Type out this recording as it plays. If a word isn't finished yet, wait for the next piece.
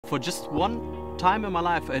for just one time in my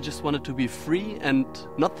life, I just wanted to be free and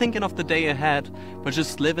not thinking of the day ahead, but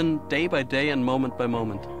just living day by day and moment by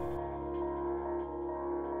moment.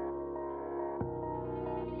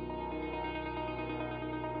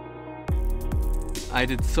 I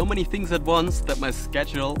did so many things at once that my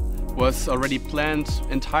schedule was already planned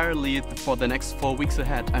entirely for the next 4 weeks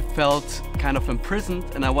ahead. I felt kind of imprisoned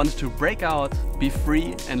and I wanted to break out, be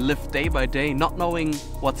free and live day by day, not knowing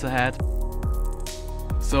what's ahead.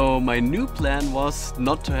 So my new plan was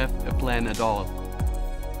not to have a plan at all.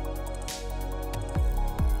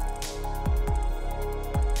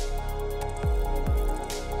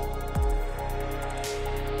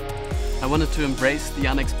 I wanted to embrace the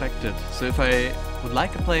unexpected. So if I would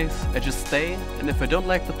like a place, I just stay, and if I don't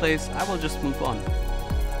like the place, I will just move on.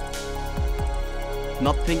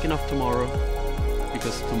 Not thinking of tomorrow,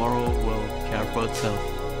 because tomorrow will care for itself.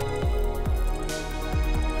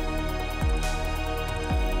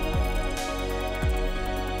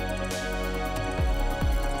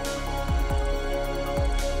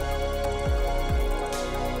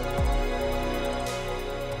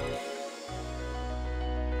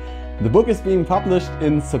 The book is being published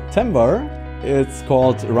in September. It's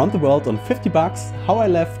called Around the World on 50 Bucks, How I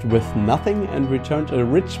Left with Nothing and Returned a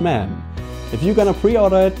Rich Man. If you're gonna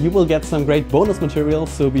pre-order it, you will get some great bonus material,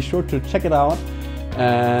 so be sure to check it out.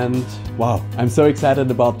 And wow, I'm so excited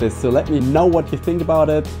about this. So let me know what you think about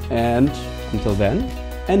it, and until then,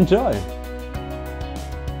 enjoy!